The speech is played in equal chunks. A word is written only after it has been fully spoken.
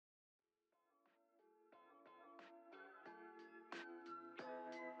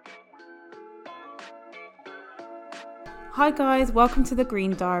Hi guys, welcome to the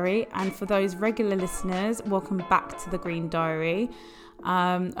Green Diary, and for those regular listeners, welcome back to the Green Diary.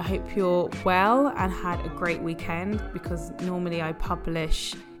 I hope you're well and had a great weekend, because normally I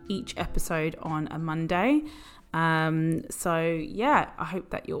publish each episode on a Monday. I hope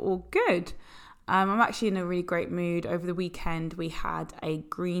that you're all good. I'm actually in a really great mood. Over the weekend we had a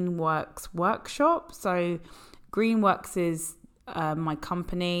Greenworks workshop. So Greenworks is my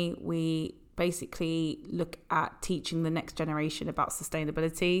company. We basically look at teaching the next generation about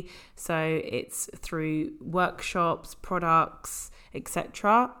sustainability. So it's through workshops, products,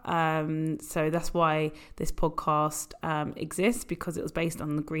 etc. So that's why this podcast exists, because it was based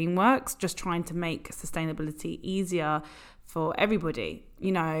on the Greenworks, just trying to make sustainability easier for everybody.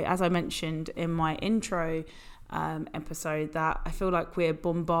 You know, as I mentioned in my intro episode, that I feel like we're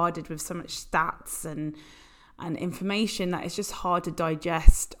bombarded with so much stats and information that it's just hard to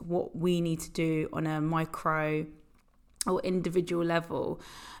digest what we need to do on a micro or individual level.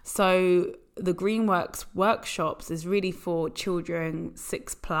 So the Greenworks workshops is really for children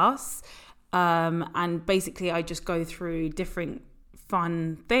 6+, and basically I just go through different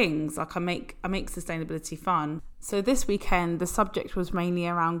fun things. Like I make sustainability fun. So this weekend the subject was mainly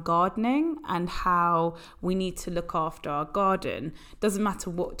around gardening and how we need to look after our garden. Doesn't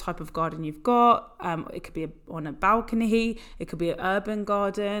matter what type of garden you've got. It could be on a balcony, it could be an urban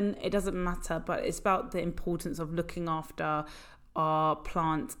garden, it doesn't matter, but it's about the importance of looking after our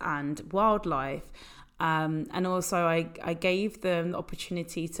plants and wildlife. And also I gave them the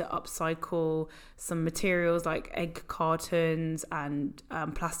opportunity to upcycle some materials like egg cartons and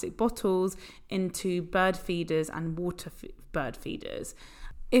plastic bottles into bird feeders and bird feeders.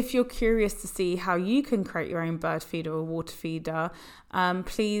 If you're curious to see how you can create your own bird feeder or water feeder,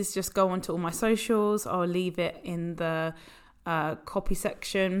 please just go onto all my socials. I'll leave it in the copy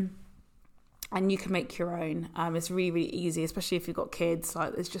section. And you can make your own. It's really, really easy, especially if you've got kids.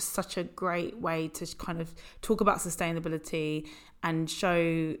 Like, it's just such a great way to kind of talk about sustainability and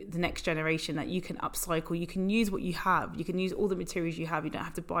show the next generation that you can upcycle. You can use what you have. You can use all the materials you have. You don't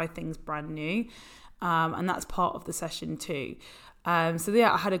have to buy things brand new. And that's part of the session too. I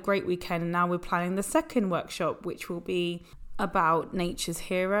had a great weekend, and now we're planning the second workshop, which will be about nature's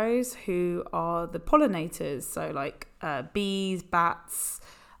heroes, who are the pollinators. So like bees, bats,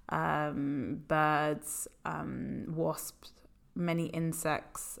 birds, wasps, many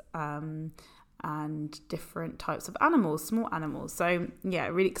insects, and different types of animals, small animals. So yeah,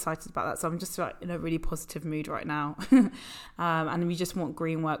 really excited about that. So I'm just like in a really positive mood right now. And we just want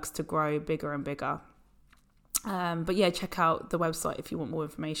Greenworks to grow bigger and bigger. Check out the website if you want more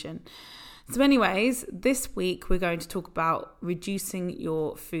information. So anyways, this week we're going to talk about reducing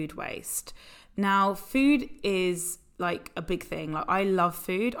your food waste. Now, food is like a big thing. Like, I love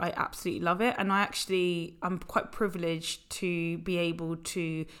food. I absolutely love it. And I'm quite privileged to be able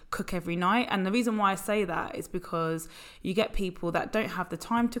to cook every night. And the reason why I say that is because you get people that don't have the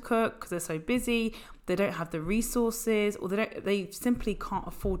time to cook because they're so busy. They don't have the resources, or they simply can't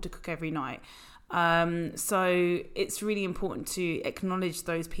afford to cook every night. So it's really important to acknowledge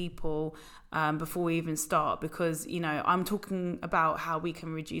those people before we even start, because, you know, I'm talking about how we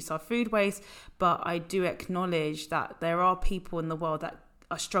can reduce our food waste, but I do acknowledge that there are people in the world that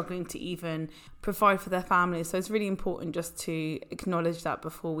are struggling to even provide for their families. So it's really important just to acknowledge that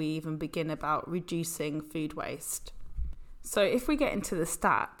before we even begin about reducing food waste. So if we get into the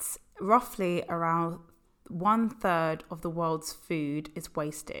stats, roughly around 1/3 of the world's food is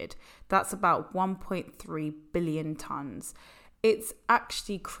wasted. That's about 1.3 billion tons. It's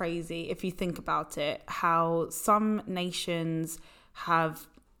actually crazy if you think about it, how some nations have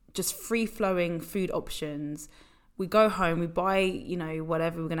just free-flowing food options. We go home, we buy, you know,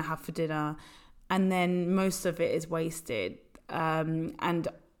 whatever we're going to have for dinner, and then most of it is wasted. And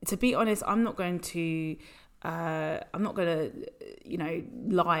to be honest, I'm not going to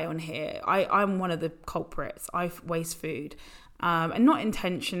lie on here. I'm one of the culprits. I waste food, and not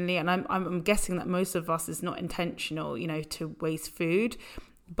intentionally. And I'm guessing that most of us is not intentional, you know, to waste food.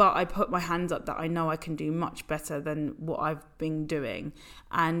 But I put my hands up that I know I can do much better than what I've been doing.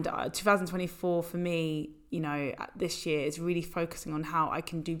 And 2024 for me, you know, this year is really focusing on how I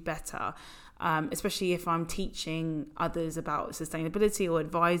can do better, especially if I'm teaching others about sustainability or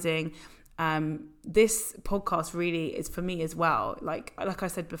advising. This podcast really is for me as well. Like I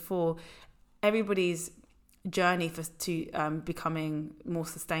said before, everybody's journey to becoming more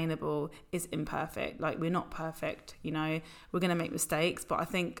sustainable is imperfect. Like, we're not perfect, you know, we're going to make mistakes, but I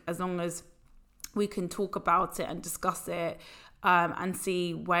think as long as we can talk about it and discuss it, and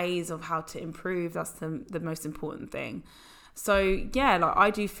see ways of how to improve, that's the most important thing. So yeah, like I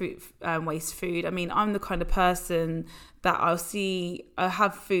do waste food. I mean, I'm the kind of person that I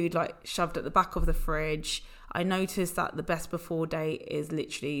have food like shoved at the back of the fridge. I notice that the best before date is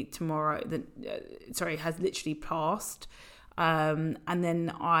literally tomorrow. Has literally passed. And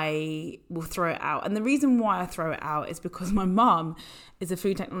then I will throw it out. And the reason why I throw it out is because my mum is a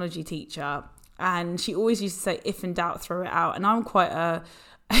food technology teacher, and she always used to say, "If in doubt, throw it out." And I'm quite a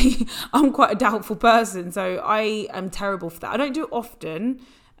doubtful person, so I am terrible for that. I don't do it often.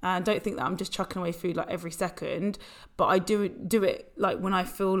 I don't think that I'm just chucking away food like every second, but I do it like when I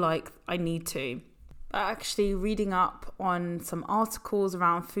feel like I need to. Actually reading up on some articles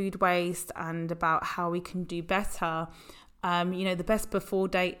around food waste and about how we can do better. The best before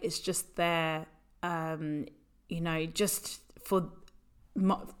date is just there, just for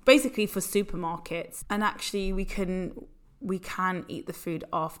basically for supermarkets. And actually we can eat the food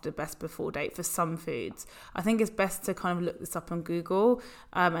after best before date for some foods. I think it's best to kind of look this up on Google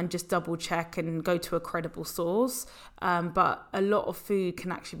and just double check and go to a credible source. But a lot of food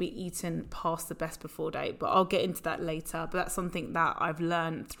can actually be eaten past the best before date. But I'll get into that later. But that's something that I've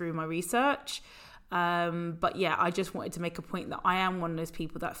learned through my research. But yeah, I just wanted to make a point that I am one of those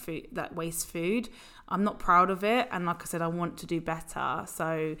people that waste food. I'm not proud of it, and like I said, I want to do better.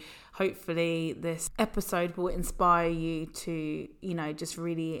 So hopefully this episode will inspire you to, just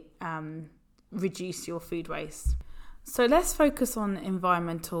really reduce your food waste. So let's focus on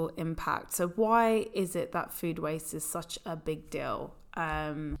environmental impact. So why is it that food waste is such a big deal?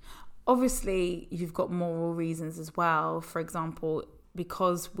 Obviously, you've got moral reasons as well. For example,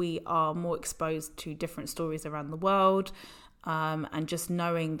 because we are more exposed to different stories around the world, and just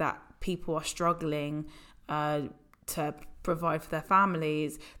knowing that people are struggling to provide for their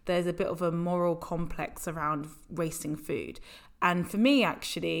families, there's a bit of a moral complex around wasting food. And for me,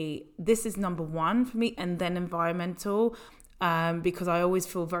 actually, this is number one for me, and then environmental, because I always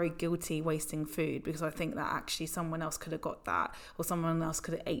feel very guilty wasting food, because I think that actually someone else could have got that, or someone else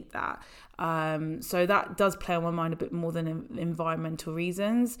could have ate that. So that does play on my mind a bit more than environmental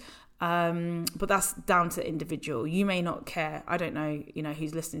reasons. But that's down to individual. You may not care. I don't know,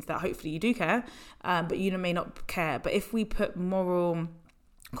 who's listening to that. Hopefully you do care, but you may not care. But if we put moral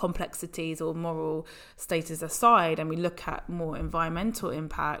complexities or moral status aside and we look at more environmental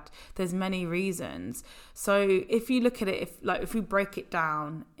impact, there's many reasons. So if you look at it, if we break it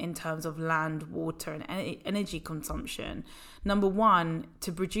down in terms of land, water and energy consumption, number one,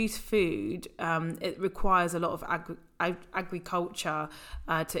 to produce food, it requires a lot of agriculture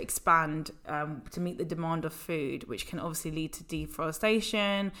to expand to meet the demand of food, which can obviously lead to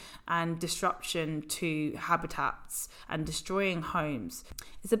deforestation and disruption to habitats and destroying homes.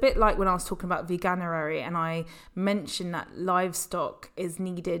 It's a bit like when I was talking about veganuary, and I mentioned that livestock is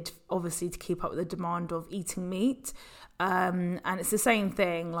needed obviously to keep up with the demand of eating meat. And it's the same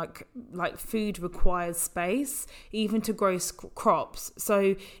thing, like food requires space, even to grow crops.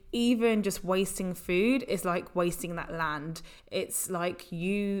 So even just wasting food is like wasting that land. It's like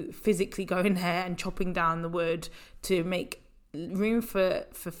you physically going there and chopping down the wood to make room for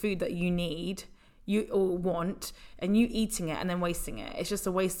food that you need, you or want, and you eating it and then wasting it. It's just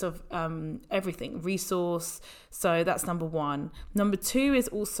a waste of everything, resource. So that's number one. Number two is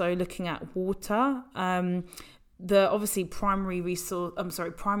also looking at water. The obviously primary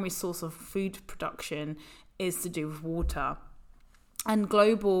source of food production is to do with water and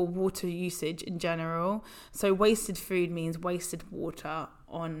global water usage in general. So wasted food means wasted water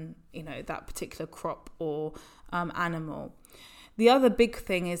on, that particular crop or animal. The other big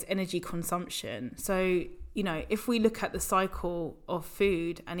thing is energy consumption. So, if we look at the cycle of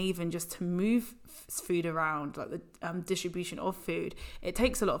food, and even just to move food around, like the distribution of food, it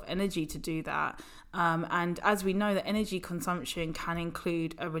takes a lot of energy to do that. And as we know, that energy consumption can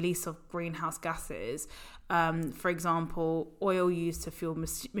include a release of greenhouse gases. For example, oil used to fuel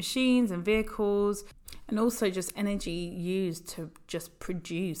machines and vehicles, and also just energy used to just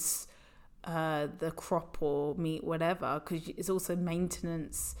produce the crop or meat, whatever, because it's also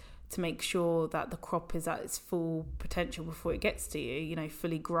maintenance to make sure that the crop is at its full potential before it gets to you,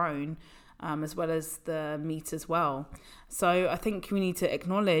 fully grown, as well as the meat as well. So I think we need to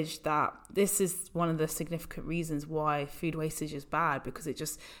acknowledge that this is one of the significant reasons why food wastage is bad, because it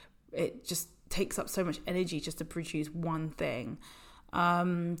just takes up so much energy just to produce one thing.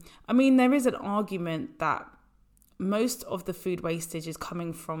 There is an argument that most of the food wastage is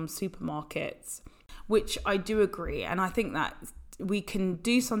coming from supermarkets, which I do agree. And I think that we can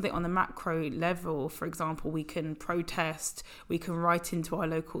do something on the macro level. For example, we can protest, we can write into our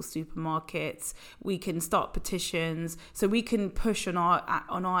local supermarkets, we can start petitions, so we can push on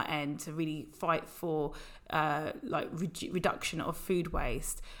our end to really fight for reduction of food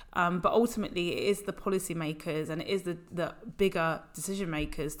waste. But ultimately, it is the policymakers and it is the bigger decision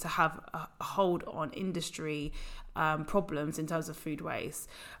makers to have a hold on industry problems in terms of food waste.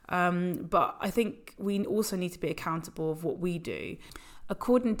 But I think we also need to be accountable of what we do.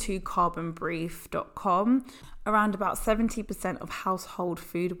 According to carbonbrief.com, around about 70% of household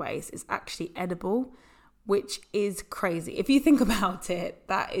food waste is actually edible, which is crazy. If you think about it,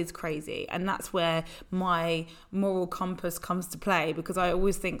 that is crazy. And that's where my moral compass comes to play, because I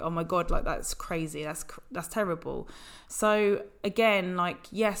always think, oh my God, like that's crazy. That's terrible. So again, like,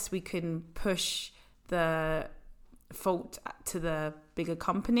 yes, we can push the fault to the bigger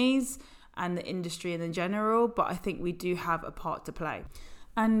companies and the industry in general, but I think we do have a part to play.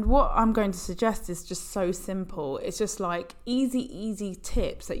 And what I'm going to suggest is just so simple. It's just like easy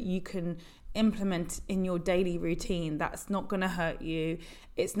tips that you can implement in your daily routine that's not going to hurt you.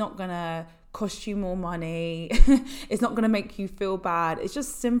 It's not going to cost you more money. It's not going to make you feel bad. It's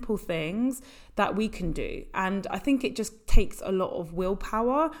just simple things that we can do. And I think it just takes a lot of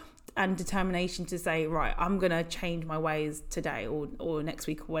willpower and determination to say, right, I'm going to change my ways today or next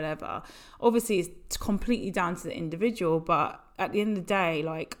week or whatever. Obviously, it's completely down to the individual, but at the end of the day,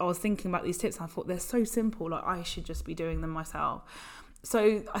 like, I was thinking about these tips and I thought they're so simple, like I should just be doing them myself.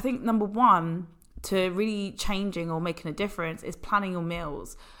 So I think number one to really changing or making a difference is planning your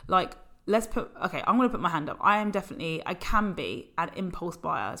meals. Like, I'm going to put my hand up. I can be an impulse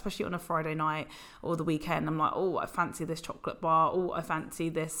buyer, especially on a Friday night or the weekend. I'm like, oh, I fancy this chocolate bar. Oh, I fancy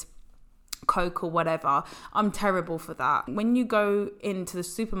this Coke or whatever. I'm terrible for that. When you go into the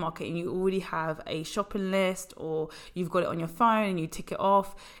supermarket and you already have a shopping list or you've got it on your phone and you tick it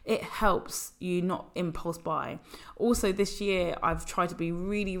off, it helps you not impulse buy. Also, this year I've tried to be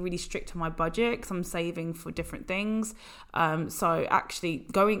really, really strict on my budget because I'm saving for different things. So actually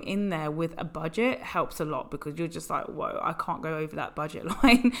going in there with a budget helps a lot, because you're just like, whoa, I can't go over that budget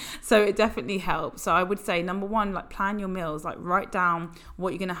line. So it definitely helps. So I would say number one, like, plan your meals, like write down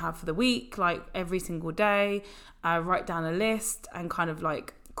what you're going to have for the week, like every single day. Write down a list and kind of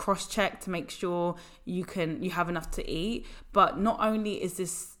like cross-check to make sure you have enough to eat. But not only is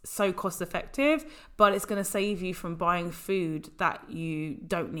this so cost effective, but it's going to save you from buying food that you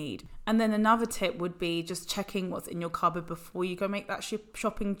don't need. And then another tip would be just checking what's in your cupboard before you go make that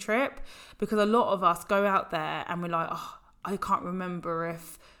shopping trip, because a lot of us go out there and we're like, oh, I can't remember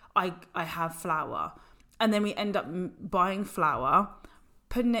if I have flour, and then we end up buying flour,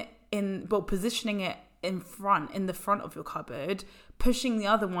 putting it in, well, positioning it in the front of your cupboard, pushing the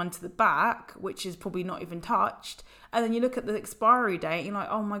other one to the back, which is probably not even touched. And then you look at the expiry date and you're like,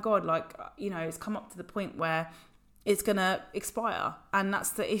 oh my God, like, you know, it's come up to the point where it's going to expire. And that's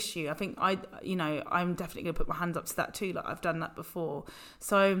the issue. I think I'm definitely going to put my hands up to that too. Like, I've done that before.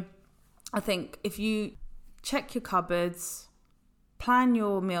 So I think if you check your cupboards, plan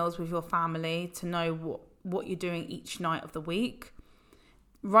your meals with your family to know what you're doing each night of the week,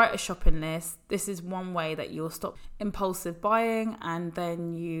 write a shopping list. This is one way that you'll stop impulsive buying, and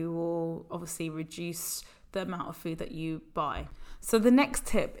then you will obviously reduce the amount of food that you buy. So the next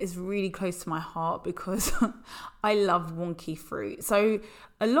tip is really close to my heart because I love wonky fruit. So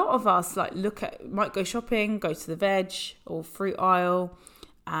a lot of us might go shopping, go to the veg or fruit aisle,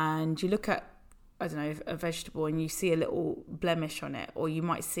 and you look at, I don't know, a vegetable and you see a little blemish on it, or you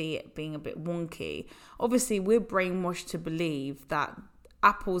might see it being a bit wonky. Obviously, we're brainwashed to believe that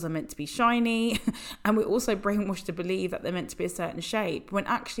apples are meant to be shiny, and we're also brainwashed to believe that they're meant to be a certain shape, when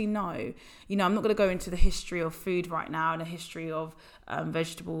actually no. You know, I'm not going to go into the history of food right now and the history of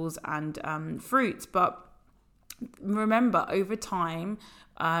vegetables and fruits, but remember, over time,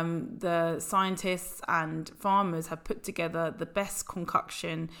 the scientists and farmers have put together the best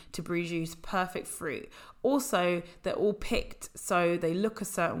concoction to produce perfect fruit. Also, they're all picked so they look a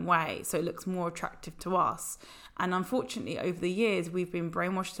certain way, so it looks more attractive to us. And unfortunately, over the years, we've been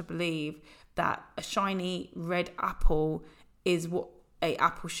brainwashed to believe that a shiny red apple is what an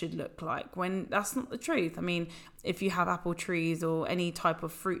apple should look like, when that's not the truth. I mean, if you have apple trees or any type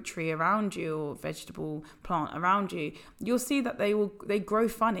of fruit tree around you or vegetable plant around you, you'll see that they grow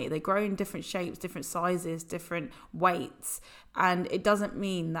funny. They grow in different shapes, different sizes, different weights, and it doesn't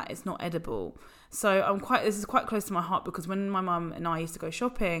mean that it's not edible. So this is quite close to my heart, because when my mum and I used to go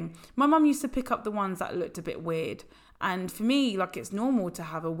shopping, my mum used to pick up the ones that looked a bit weird. And for me, like, it's normal to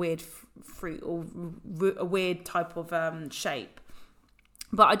have a weird fruit or a weird type of shape.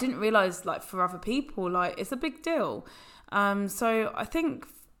 But I didn't realise, like, for other people, like, it's a big deal. So I think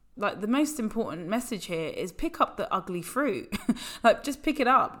like the most important message here is pick up the ugly fruit. Like just pick it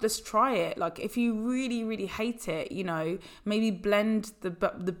up, just try it. Like if you really, really hate it, maybe blend the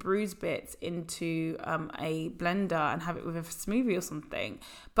bruised bits into a blender and have it with a smoothie or something.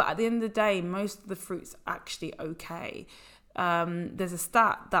 But at the end of the day, most of the fruit's actually okay. There's a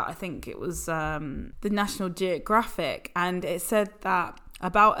stat that I think it was the National Geographic, and it said that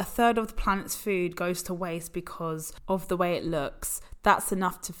about a third of the planet's food goes to waste because of the way it looks. That's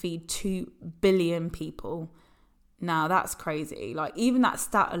enough to feed 2 billion people. Now that's crazy. Like even that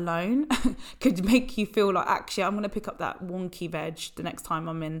stat alone could make you feel like, actually, I'm going to pick up that wonky veg the next time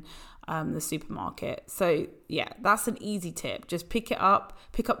I'm in the supermarket. So yeah, that's an easy tip. Just pick up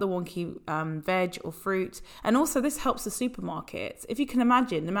the wonky veg or fruit. And also this helps the supermarkets. If you can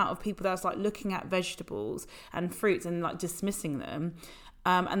imagine the amount of people that's like looking at vegetables and fruits and like dismissing them,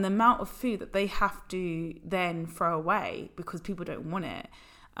 and the amount of food that they have to then throw away because people don't want it.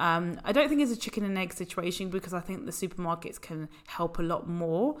 I don't think it's a chicken and egg situation, because I think the supermarkets can help a lot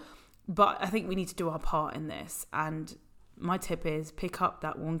more, but I think we need to do our part in this. And my tip is pick up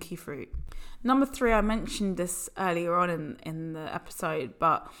that wonky fruit. Number 3, I mentioned this earlier on in the episode,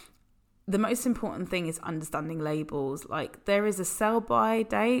 but the most important thing is understanding labels. Like there is a sell by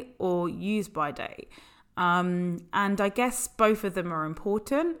date or use by date. And I guess both of them are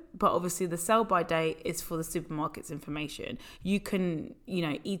important, but obviously the sell by date is for the supermarket's information. You can,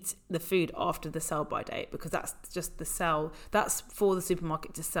 eat the food after the sell by date because that's just that's for the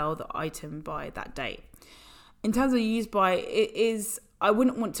supermarket to sell the item by that date. In terms of use by, I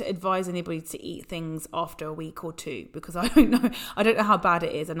wouldn't want to advise anybody to eat things after a week or 2 because I don't know how bad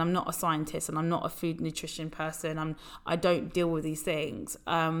it is, and I'm not a scientist and I'm not a food nutrition person. I don't deal with these things.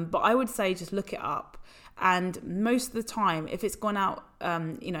 But I would say just look it up. And most of the time, if it's gone out,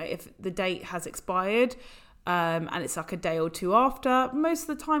 if the date has expired, and it's like a day or 2 after, most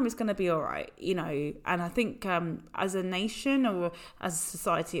of the time it's going to be all right, And I think as a nation or as a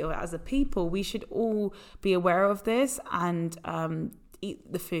society or as a people, we should all be aware of this and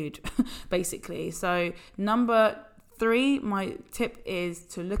eat the food, basically. So number 3, my tip is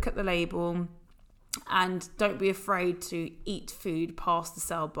to look at the label. And don't be afraid to eat food past the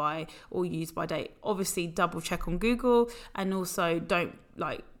sell by or use by date. Obviously, double check on Google, and also don't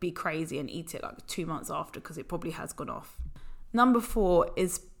be crazy and eat it 2 months after because it probably has gone off. Number 4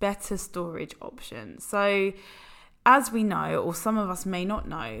 is better storage options. So as we know, or some of us may not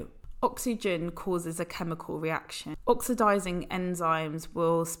know, oxygen causes a chemical reaction. Oxidizing enzymes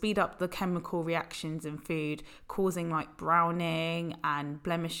will speed up the chemical reactions in food, causing browning and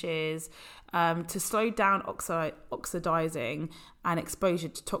blemishes. To slow down oxidizing and exposure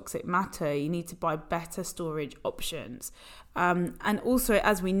to toxic matter, you need to buy better storage options. And also,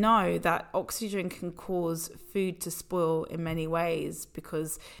 as we know, that oxygen can cause food to spoil in many ways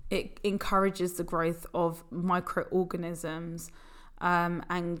because it encourages the growth of microorganisms.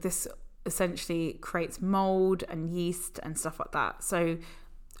 And this essentially creates mold and yeast and stuff like that. So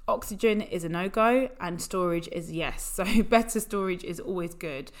oxygen is a no-go and storage is yes. So better storage is always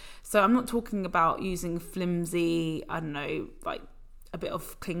good. So I'm not talking about using flimsy, a bit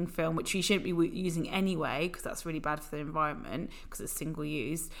of cling film, which you shouldn't be using anyway because that's really bad for the environment because it's single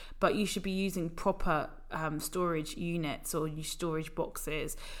use. But you should be using proper storage units or storage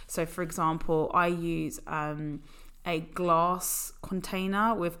boxes. So for example, I use a glass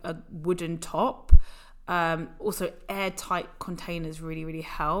container with a wooden top. Also airtight containers really, really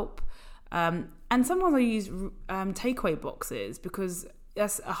help. And sometimes I use takeaway boxes because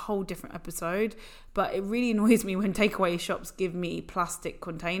that's a whole different episode. But it really annoys me when takeaway shops give me plastic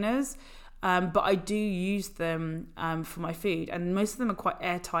containers. But I do use them for my food. And most of them are quite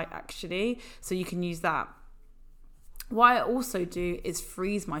airtight actually. So you can use that. What I also do is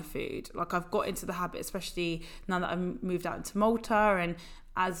freeze my food. I've got into the habit, especially now that I've moved out into Malta. And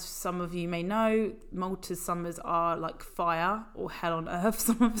as some of you may know, Malta's summers are like fire or hell on earth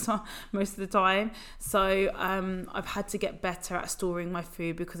most of the time. So I've had to get better at storing my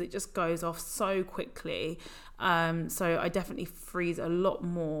food because it just goes off so quickly. So I definitely freeze a lot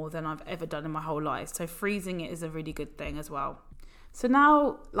more than I've ever done in my whole life. So freezing it is a really good thing as well. So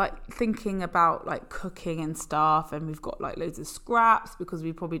now, thinking about cooking and stuff, and we've got loads of scraps because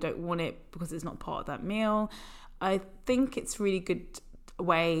we probably don't want it because it's not part of that meal. I think it's really good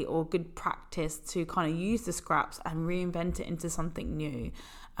way or good practice to kind of use the scraps and reinvent it into something new.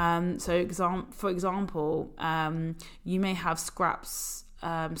 For example, you may have scrap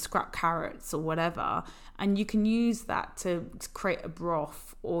carrots or whatever, and you can use that to create a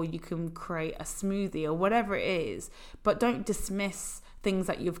broth, or you can create a smoothie or whatever it is. But don't dismiss things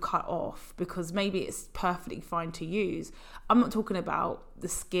that you've cut off, because maybe it's perfectly fine to use. I'm not talking about the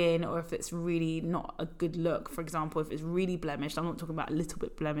skin, or if it's really not a good look. For example, if it's really blemished, I'm not talking about a little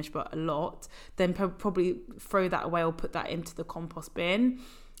bit blemished, but a lot, then probably throw that away or put that into the compost bin.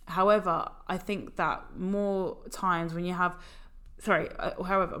 However, I think that more times when you have,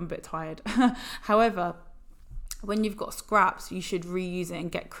 however, I'm a bit tired. However, when you've got scraps, you should reuse it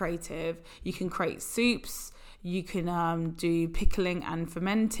and get creative. You can create soups, you can do pickling and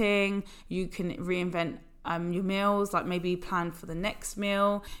fermenting, you can reinvent your meals, like maybe plan for the next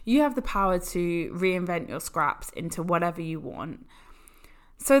meal. You have the power to reinvent your scraps into whatever you want.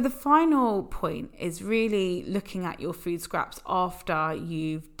 So the final point is really looking at your food scraps after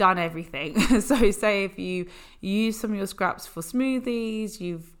you've done everything. So say if you use some of your scraps for smoothies,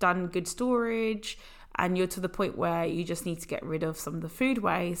 you've done good storage, and you're to the point where you just need to get rid of some of the food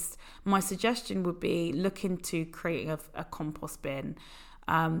waste, my suggestion would be look into creating a compost bin.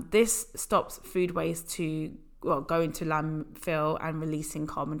 This stops food waste to go into landfill and releasing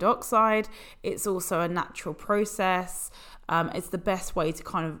carbon dioxide. It's also a natural process. It's the best way to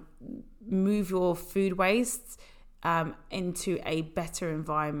kind of move your food waste into a better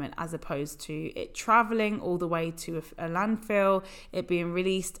environment, as opposed to it traveling all the way to a landfill, it being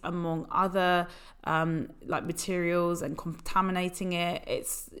released among other like materials and contaminating it.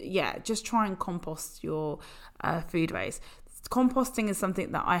 Just try and compost your food waste. Composting is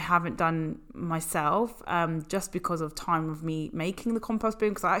something that I haven't done myself, just because of time of me making the compost bin,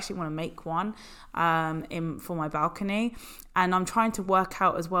 because I actually want to make one for my balcony, and I'm trying to work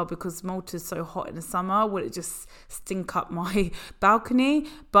out as well, because Malta's so hot in the summer, will it just stink up my balcony?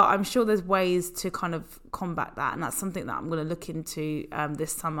 But I'm sure there's ways to kind of combat that, and that's something that I'm going to look into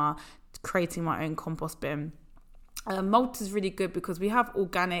this summer, creating my own compost bin. Malta is really good because we have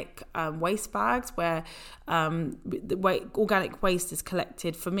organic waste bags where organic waste is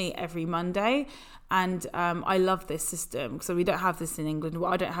collected for me every Monday, and I love this system. So we don't have this in England.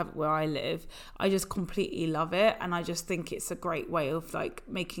 Well, I don't have it where I live. I just completely love it, and I just think it's a great way of like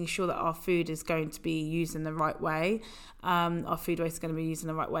making sure that our food is going to be used in the right way. Our food waste is going to be used in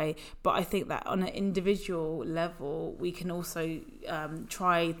the right way. But I think that on an individual level, we can also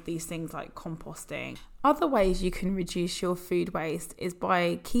try these things like composting. Other ways you can reduce your food waste is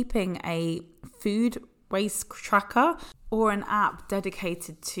by keeping a food waste tracker or an app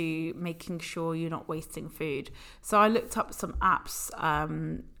dedicated to making sure you're not wasting food. So I looked up some apps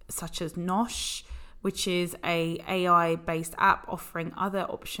such as Nosh, which is a AI-based app offering other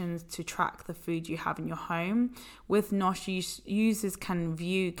options to track the food you have in your home. With Nosh, users can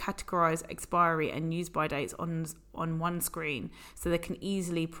view, categorize expiry and use-by dates on one screen, so they can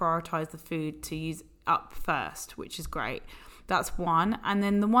easily prioritize the food to use up first, which is great. That's one. And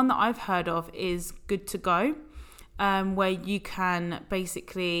then the one that I've heard of is Good to Go, where you can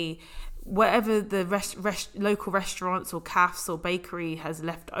basically, whatever the local restaurants or cafes or bakery has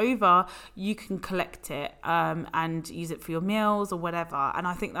left over, you can collect it and use it for your meals or whatever. And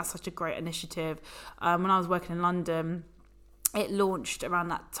I think that's such a great initiative. When I was working in London, it launched around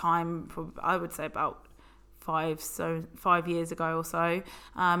that time, I would say about 5 years ago or so,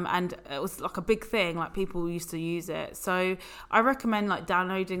 and it was like a big thing, like people used to use it. So I recommend like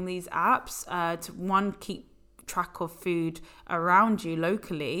downloading these apps to, one, keep track of food around you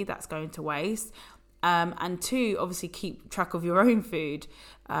locally that's going to waste, and two, obviously keep track of your own food,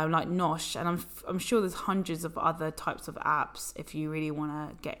 like Nosh. And I'm sure there's hundreds of other types of apps if you really want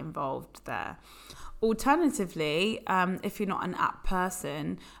to get involved there. Alternatively, if you're not an app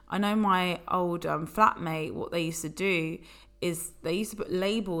person, I know my old flatmate, what they used to do is they used to put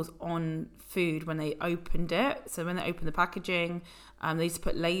labels on food when they opened it. So when they opened the packaging, they used to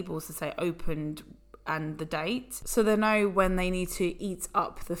put labels to say opened and the date, so they know when they need to eat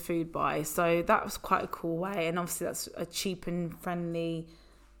up the food by. So that was quite a cool way, and obviously that's a cheap and friendly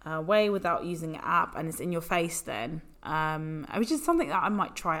way without using an app, and it's in your face then, which is something that I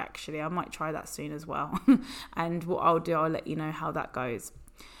might try. Actually, I might try that soon as well. And what I'll do, I'll let you know how that goes.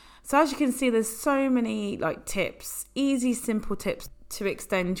 So as you can see, there's so many like tips, easy, simple tips to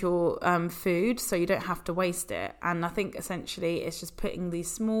extend your food so you don't have to waste it. And I think essentially it's just putting these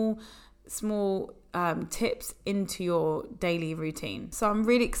small tips into your daily routine. So I'm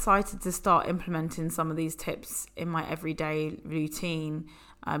really excited to start implementing some of these tips in my everyday routine,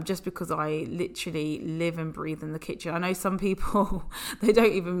 just because I literally live and breathe in the kitchen. I know some people, they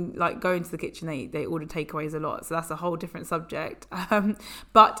don't even like go into the kitchen, they order takeaways a lot, so that's a whole different subject.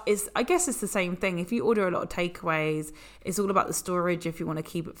 But I guess it's the same thing. If you order a lot of takeaways, it's all about the storage if you want to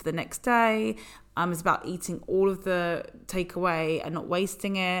keep it for the next day. It's about eating all of the takeaway and not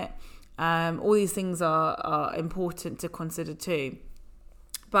wasting it. All these things are important to consider too.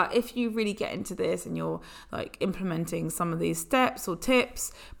 But if you really get into this and you're like implementing some of these steps or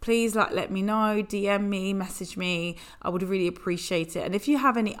tips, please let me know, DM me, message me. I would really appreciate it. And if you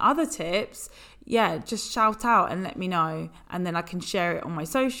have any other tips, just shout out and let me know. And then I can share it on my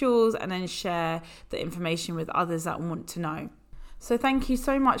socials and then share the information with others that want to know. So thank you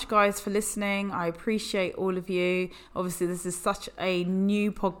so much, guys, for listening. I appreciate all of you. Obviously, this is such a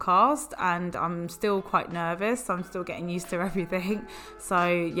new podcast and I'm still quite nervous. I'm still getting used to everything.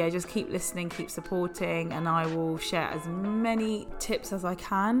 So just keep listening, keep supporting, and I will share as many tips as I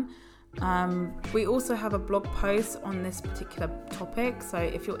can. We also have a blog post on this particular topic, so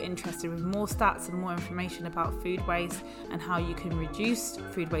if you're interested with more stats and more information about food waste and how you can reduce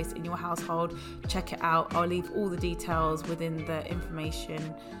food waste in your household, check it out. I'll leave all the details within the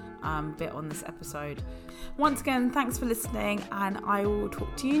information bit on this episode. Once again, thanks for listening, and I will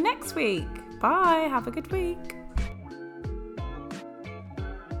talk to you next week. Bye, have a good week.